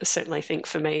yeah, certainly think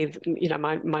for me,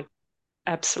 my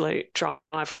absolute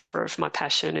driver of my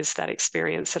passion is that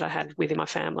experience that I had within my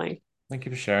family. Thank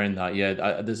you for sharing that.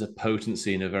 Yeah, there's a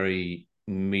potency and a very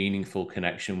meaningful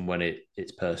connection when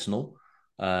it's personal,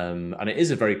 and it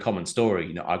is a very common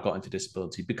story. I got into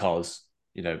disability because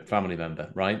family member,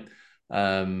 right?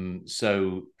 And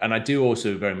I do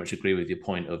also very much agree with your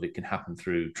point of it can happen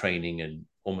through training and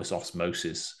almost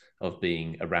osmosis of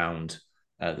being around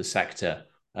the sector.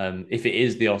 If it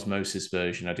is the osmosis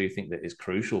version, I do think that it's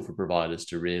crucial for providers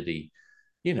to really,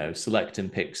 select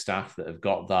and pick staff that have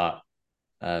got that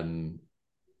um,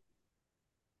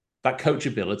 that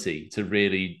coachability to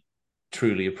really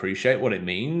truly appreciate what it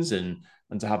means, and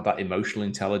to have that emotional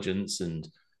intelligence and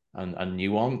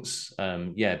nuance.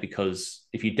 Yeah, because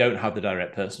if you don't have the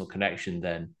direct personal connection,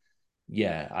 then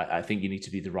yeah, I think you need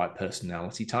to be the right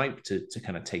personality type to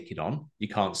kind of take it on. You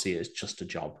can't see it as just a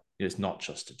job. It's not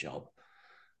just a job.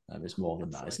 It's more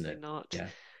than that, isn't Absolutely it? not. Yeah,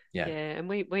 yeah, Yeah, and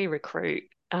we recruit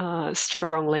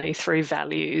strongly through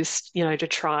values, to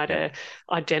try yeah. to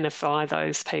identify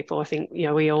those people. I think,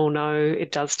 we all know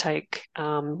it does take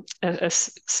a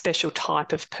special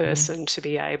type of Mm-hmm. person to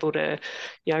be able to,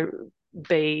 you know,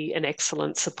 be an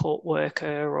excellent support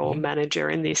worker or Mm-hmm. manager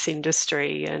in this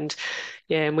industry. And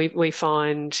yeah, and we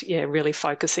find, really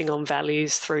focusing on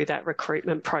values through that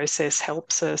recruitment process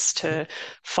helps us Mm-hmm. to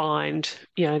find,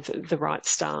 the right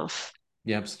staff.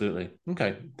 Yeah, absolutely.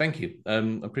 Okay, thank you. I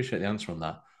appreciate the answer on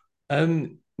that.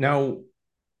 Now,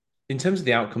 in terms of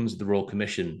the outcomes of the Royal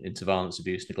Commission into violence,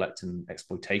 abuse, neglect, and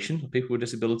exploitation of people with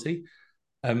disability,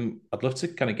 I'd love to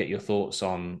kind of get your thoughts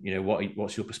on,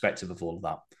 what's your perspective of all of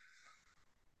that?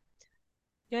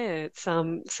 Yeah, it's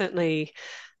certainly,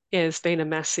 yeah, it's been a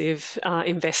massive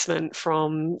investment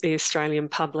from the Australian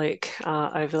public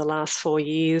over the last 4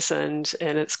 years, and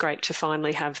it's great to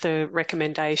finally have the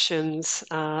recommendations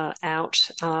out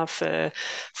for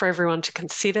everyone to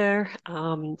consider.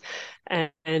 And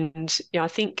I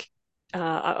think.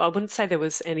 I wouldn't say there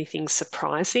was anything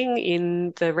surprising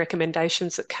in the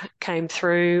recommendations that came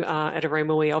through at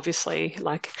Aruma. We obviously,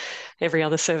 like every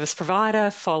other service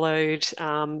provider, followed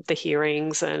the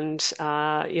hearings and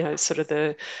sort of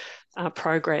the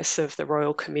progress of the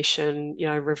Royal Commission,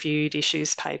 reviewed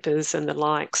issues papers and the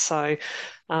like. So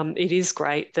it is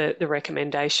great that the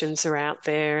recommendations are out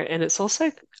there, and it's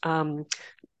also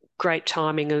great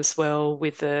timing as well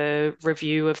with the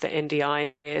review of the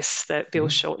NDIS that Bill Mm-hmm.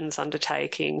 Shorten's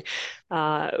undertaking,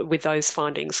 with those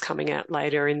findings coming out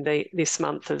later in this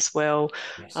month as well,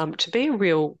 Yes. to be a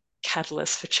real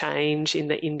catalyst for change in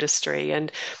the industry.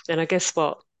 And I guess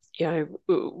what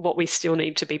we still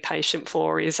need to be patient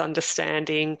for is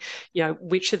understanding,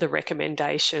 which of the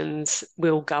recommendations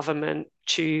will government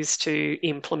choose to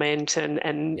implement,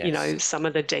 and Yes. some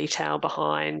of the detail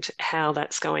behind how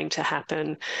that's going to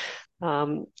happen.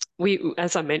 Um,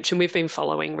 as I mentioned, we've been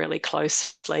following really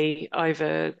closely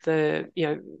over the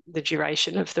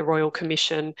duration of the Royal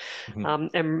Commission, Mm-hmm.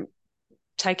 and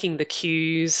taking the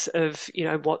cues of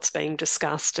what's being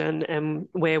discussed, and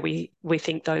where we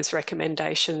think those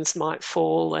recommendations might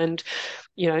fall. And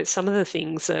some of the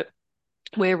things that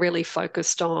we're really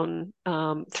focused on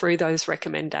through those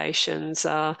recommendations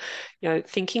are,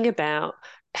 thinking about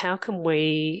how can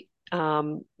we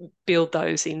build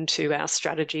those into our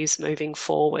strategies moving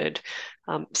forward.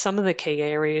 Some of the key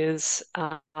areas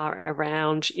are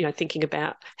around, thinking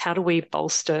about how do we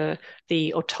bolster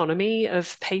the autonomy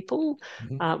of people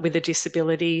Mm-hmm. with a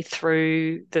disability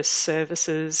through the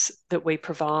services that we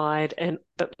provide, and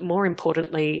but more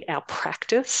importantly, our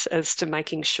practice as to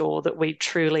making sure that we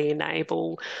truly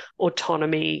enable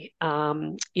autonomy,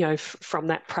 from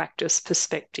that practice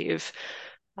perspective.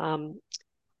 Um,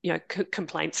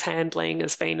 Complaints handling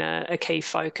has been a key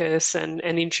focus, and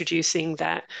introducing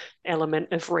that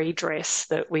element of redress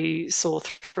that we saw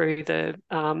through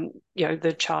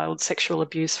the Child Sexual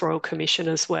Abuse Royal Commission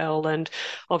as well. And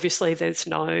obviously, there's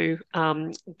no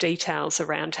details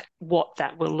around what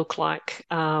that will look like.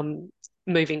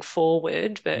 Moving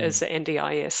forward, but as the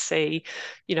NDISC,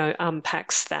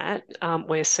 unpacks that,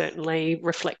 we're certainly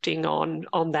reflecting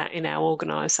on that in our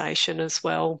organisation as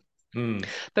well. Mm-hmm.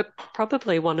 But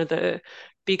probably one of the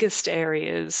biggest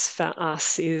areas for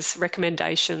us is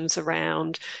recommendations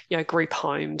around, group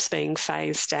homes being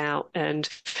phased out. And,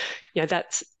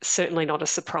 that's certainly not a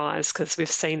surprise because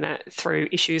we've seen that through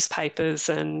issues papers,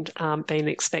 and been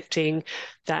expecting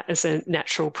that as a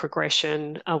natural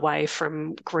progression away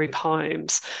from group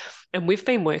homes. And we've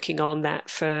been working on that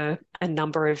for a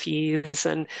number of years,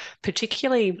 and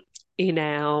particularly in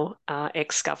our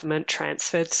ex-government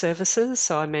transferred services.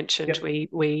 So I mentioned Yep.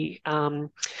 we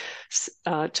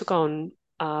took on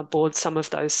board some of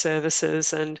those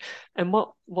services, and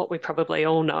what we probably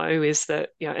all know is that,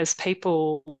 as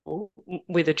people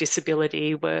with a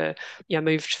disability were,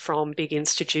 moved from big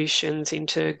institutions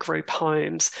into group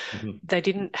homes, Mm-hmm. they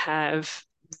didn't have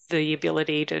the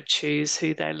ability to choose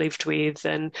who they lived with.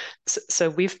 And so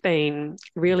we've been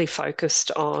really focused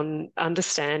on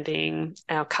understanding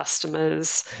our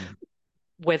customers, Mm-hmm.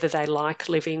 whether they like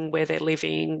living where they're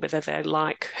living, whether they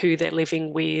like who they're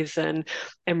living with, and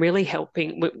really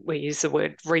helping. We use the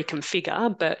word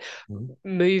reconfigure, but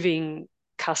Mm-hmm. moving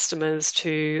customers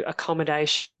to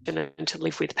accommodation and to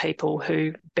live with people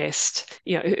who best,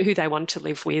 who they want to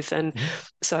live with. And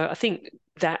so I think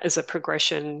that as a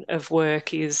progression of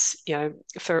work is,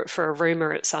 for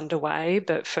Aruma, it's underway,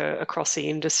 but for across the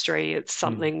industry, it's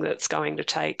something that's going to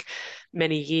take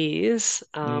many years.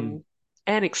 And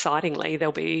excitingly,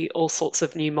 there'll be all sorts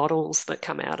of new models that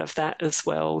come out of that as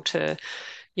well to,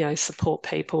 support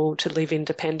people to live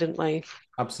independently.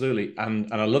 Absolutely.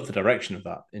 And I love the direction of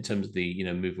that in terms of the,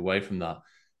 move away from that.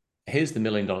 Here's the $1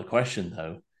 million question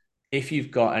though. If you've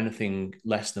got anything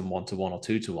less than 1 to 1 or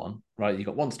 2 to 1, right? You've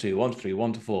got 1 to 2, 1 to 3,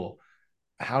 1 to 4.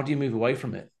 How do you move away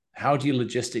from it? How do you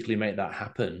logistically make that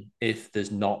happen if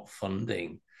there's not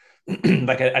funding?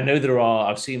 Like I know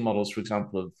I've seen models, for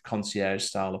example, of concierge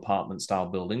style apartment style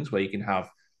buildings where you can have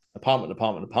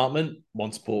apartment,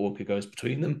 one support worker goes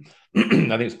between them. I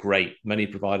think it's great. Many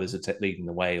providers are leading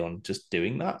the way on just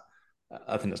doing that.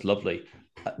 I think that's lovely.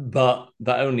 But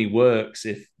that only works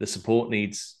if the support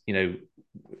needs,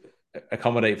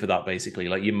 accommodate for that basically.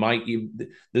 Like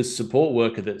the support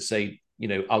worker that say,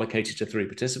 allocated to 3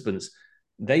 participants,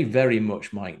 they very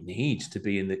much might need to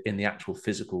be in the actual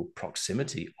physical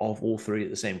proximity of all 3 at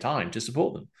the same time to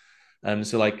support them.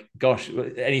 So like, gosh,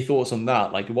 any thoughts on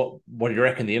that? Like what do you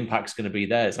reckon the impact's going to be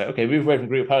there? It's like, okay, move away from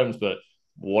group homes, but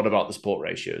what about the support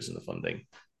ratios and the funding?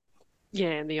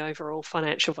 Yeah, and the overall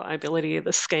financial viability of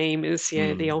the scheme is,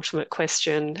 the ultimate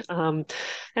question. And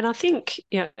I think,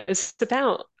 it's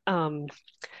about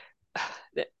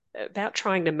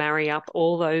trying to marry up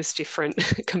all those different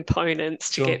components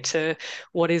to Sure. get to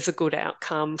what is a good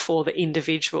outcome for the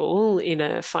individual in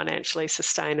a financially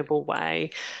sustainable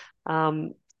way.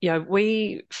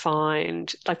 We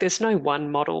find like there's no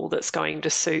one model that's going to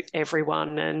suit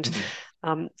everyone. And,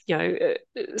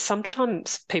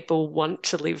 sometimes people want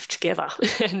to live together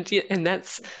and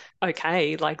that's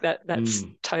okay. Like that's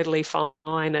totally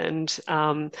fine. And,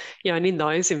 and in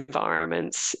those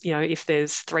environments, if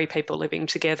there's 3 people living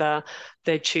together,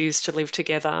 they choose to live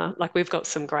together. Like we've got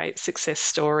some great success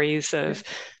stories of,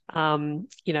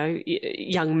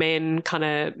 young men kind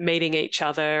of meeting each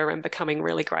other and becoming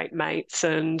really great mates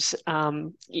and,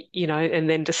 and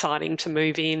then deciding to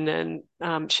move in and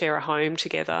share a home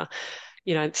together.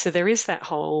 So there is that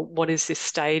whole, what is this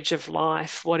stage of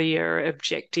life? What are your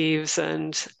objectives?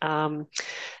 And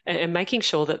making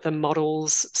sure that the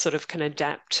models sort of can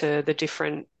adapt to the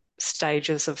different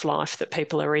stages of life that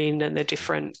people are in and the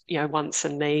different, wants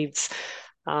and needs.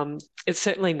 It's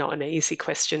certainly not an easy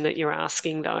question that you're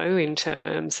asking, though, in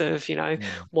terms of,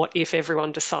 what if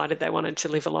everyone decided they wanted to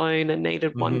live alone and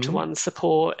needed one-to-one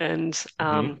support, and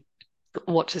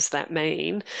what does that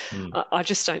mean? I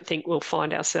just don't think we'll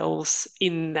find ourselves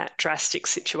in that drastic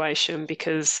situation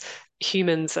because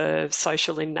humans are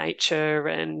social in nature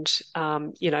and,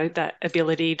 that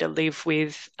ability to live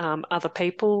with other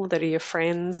people that are your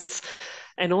friends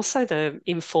and also the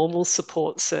informal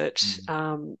supports that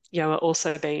are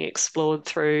also being explored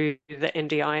through the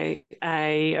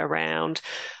NDIA around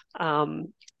I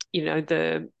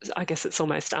guess it's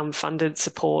almost unfunded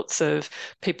supports of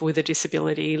people with a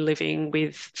disability living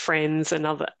with friends and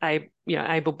other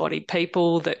able-bodied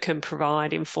people that can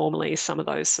provide informally some of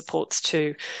those supports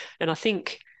too. And I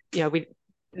think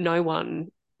no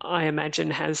one, I imagine,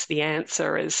 has the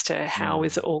answer as to how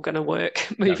is it all going to work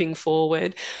moving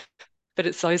forward. But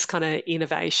it's those kind of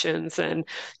innovations and,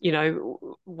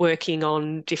 working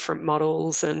on different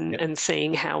models and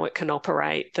seeing how it can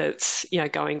operate that's,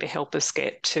 going to help us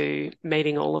get to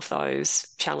meeting all of those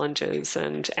challenges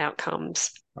and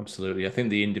outcomes. Absolutely. I think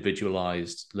the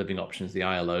individualized living options, the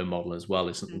ILO model as well,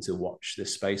 is something to watch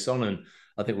this space on. And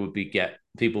I think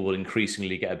people will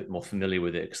increasingly get a bit more familiar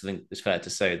with it because I think it's fair to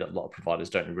say that a lot of providers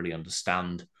don't really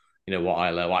understand, what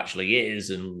ILO actually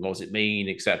is and what does it mean,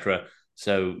 etc.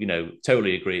 So,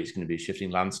 totally agree. It's going to be a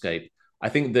shifting landscape. I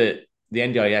think that the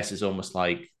NDIS is almost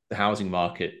like the housing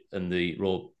market and the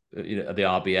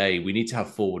RBA. We need to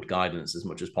have forward guidance as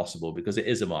much as possible because it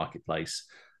is a marketplace.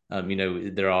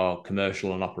 There are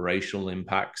commercial and operational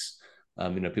impacts.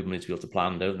 People need to be able to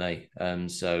plan, don't they?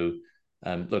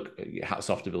 Look, hats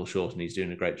off to Bill Shorten. He's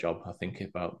doing a great job, I think,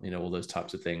 about, all those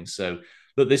types of things. So,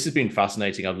 look, this has been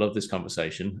fascinating. I've loved this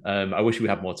conversation. I wish we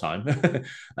had more time.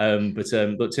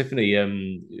 But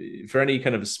Tiffany, for any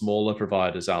kind of smaller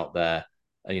providers out there,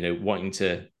 wanting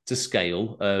to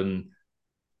scale, I'm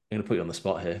going to put you on the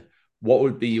spot here. What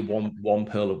would be your one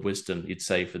pearl of wisdom you'd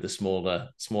say for the smaller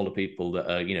people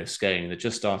that are scaling? They're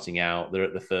just starting out. They're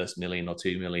at the first million or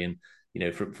 2 million.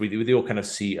 With your kind of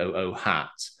COO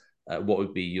hat, what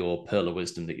would be your pearl of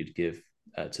wisdom that you'd give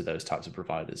to those types of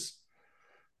providers?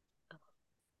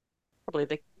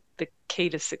 Probably the the key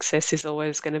to success is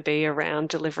always going to be around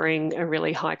delivering a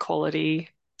really high quality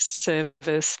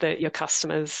service that your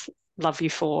customers love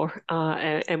you for.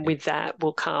 And with that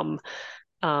will come,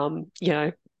 you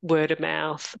know, word of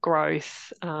mouth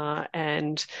growth,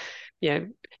 and, you know,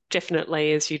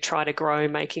 definitely as you try to grow,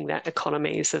 making that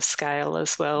economies of scale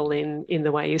as well in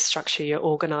the way you structure your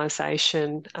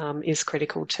organization is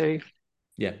critical too.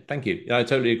 Yeah, thank you. I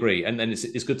totally agree. And then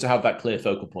it's good to have that clear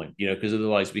focal point, you know, because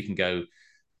otherwise we can go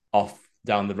off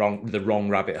down the wrong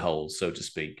rabbit hole, so to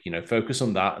speak. You know, focus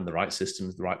on that, and the right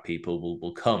systems, the right people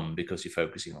will come because you're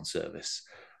focusing on service.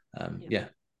 Yeah. Yeah,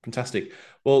 fantastic.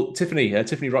 Well, Tiffany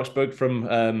Roxburgh from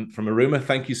Aruma,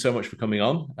 thank you so much for coming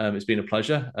on. It's been a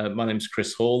pleasure. My name's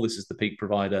Chris Hall. This is the Peak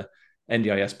Provider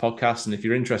NDIS podcast, and if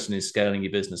you're interested in scaling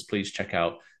your business, please check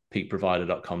out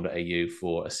peakprovider.com.au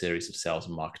for a series of sales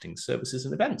and marketing services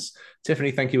and events.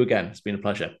 Tiffany, thank you again. It's been a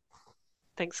pleasure.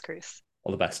 Thanks, Chris.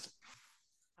 All the best.